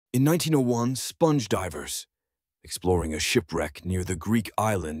In 1901, sponge divers, exploring a shipwreck near the Greek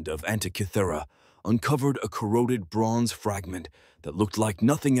island of Antikythera, uncovered a corroded bronze fragment that looked like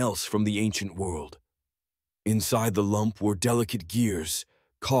nothing else from the ancient world. Inside the lump were delicate gears,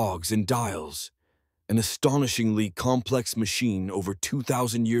 cogs, and dials, an astonishingly complex machine over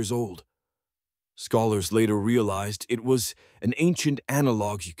 2,000 years old. Scholars later realized it was an ancient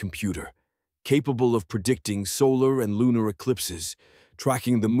analog computer, capable of predicting solar and lunar eclipses,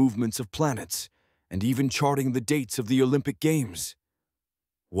 tracking the movements of planets, and even charting the dates of the Olympic Games.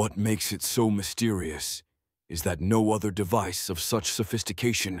 What makes it so mysterious is that no other device of such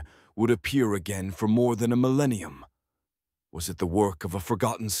sophistication would appear again for more than a millennium. Was it the work of a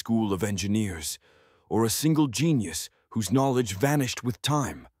forgotten school of engineers, or a single genius whose knowledge vanished with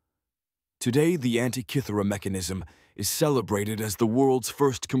time? Today, the Antikythera mechanism is celebrated as the world's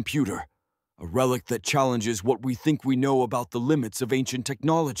first computer, a relic that challenges what we think we know about the limits of ancient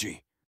technology.